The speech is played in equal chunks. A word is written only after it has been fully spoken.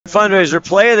fundraiser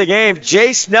play of the game,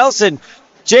 Jayce Nelson.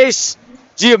 Jayce,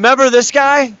 do you remember this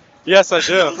guy? Yes, I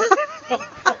do.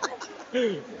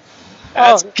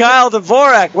 That's Kyle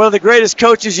Dvorak, one of the greatest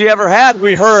coaches you ever had,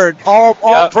 we heard, all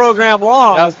program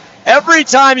long. Yep. Every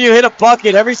time you hit a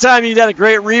bucket, every time you had a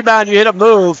great rebound, you hit a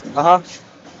move.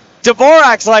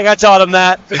 Dvorak's like, I taught him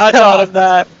that. I taught him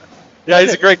that. Yeah,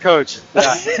 he's a great coach.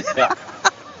 Yeah.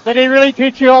 Did he really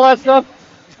teach you all that stuff?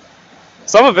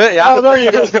 Some of it, yeah. Oh, there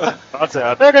you go.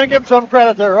 They're going to give him some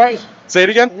credit there, right? Say it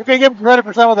again? You're going to give him credit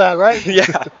for some of that, right?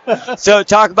 Yeah. So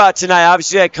talk about tonight.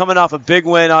 Obviously, coming off a big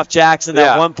win off Jackson,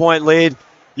 that 1-point lead.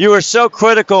 You were so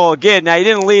critical again. Now, you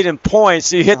didn't lead in points.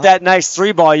 So you hit that nice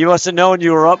 3-ball. You must have known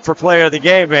you were up for player of the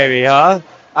game, maybe, huh?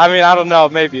 I mean, I don't know,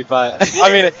 maybe, but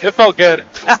I mean, it felt good.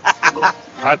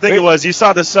 I think it was. You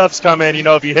saw the subs come in. You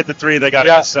know, if you hit the 3, they got to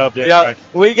get subbed in. Yeah. Right?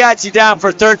 We got you down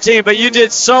for 13, but you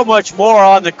did so much more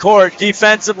on the court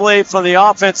defensively from the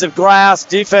offensive glass,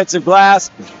 defensive glass.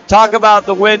 Talk about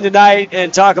the win tonight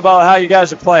and talk about how you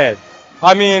guys are playing.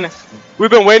 I mean,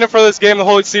 we've been waiting for this game the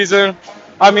whole season.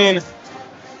 I mean,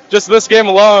 just this game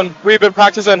alone, we've been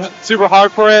practicing super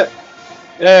hard for it,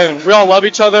 and we all love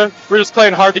each other. We're just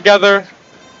playing hard together.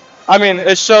 I mean,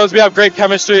 it shows we have great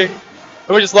chemistry, and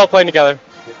we just love playing together.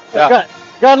 Yeah.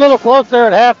 Got a little close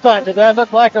there at halftime. Did that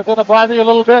look like it was going to bother you a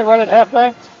little bit right at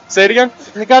halftime? Say it again?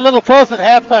 You got a little close at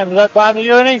halftime. Did that bother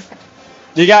you any?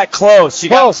 You got close. You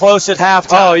got close at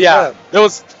halftime. Oh, yeah. It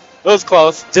was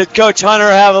close. Did Coach Hunter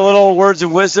have a little words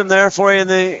of wisdom there for you in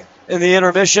the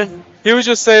intermission? He was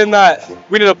just saying that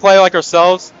we need to play like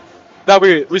ourselves, that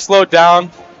we slowed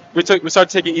down. We started to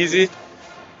take it easy,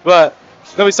 but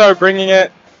then we started bringing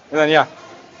it, and then, yeah.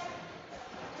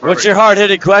 What's your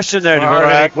hard-hitting question there, Dvorak?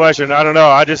 Hard-hitting question. I don't know.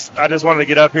 I just wanted to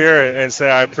get up here and say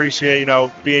I appreciate,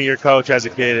 being your coach as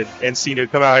a kid and seeing you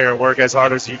come out here and work as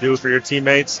hard as you do for your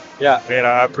teammates. Yeah. And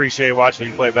I appreciate watching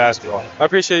you play basketball. I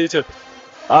appreciate you too.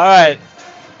 All right.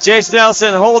 Jayce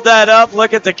Nelson, hold that up.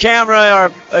 Look at the camera. Our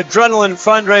Adrenaline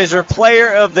Fundraiser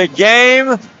player of the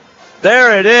game.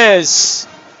 There it is.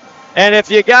 And if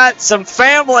you got some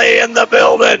family in the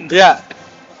building. Yeah.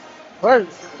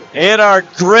 In our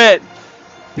grit.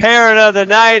 Parent of the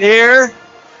night here.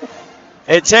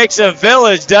 It takes a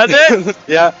village, doesn't it?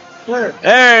 Yeah.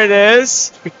 There it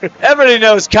is. Everybody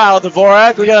knows Kyle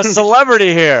Dvorak. We got a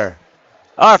celebrity here.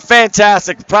 Our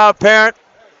fantastic, proud parent,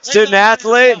 student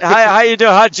athlete. How you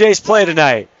doing? How'd Jayce play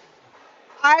tonight?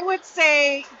 I would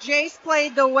say Jayce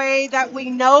played the way that we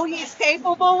know he's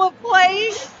capable of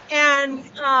playing. And,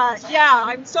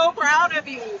 I'm so proud of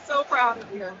you. So proud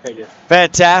of you. Thank you.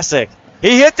 Fantastic.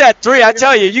 He hit that 3. I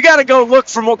tell you, you got to go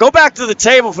back to the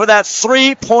table for that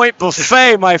 3-point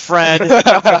buffet, my friend.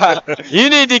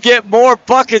 You need to get more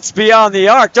buckets beyond the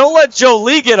arc. Don't let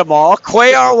Jolie get them all.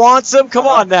 Cuellar wants them. Come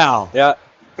on now. Yeah.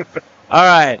 All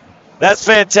right. That's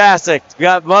fantastic. We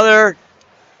got Mother.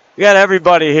 We got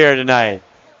everybody here tonight.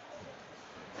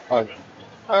 All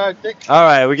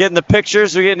right. We're getting the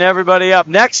pictures. We're getting everybody up.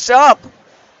 Next up,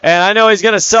 and I know he's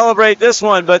going to celebrate this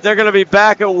one, but they're going to be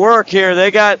back at work here.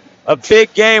 They got a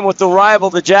big game with the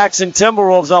rival, the Jackson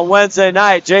Timberwolves, on Wednesday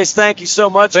night. Jayce, thank you so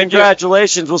much.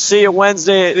 Congratulations. We'll see you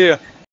Wednesday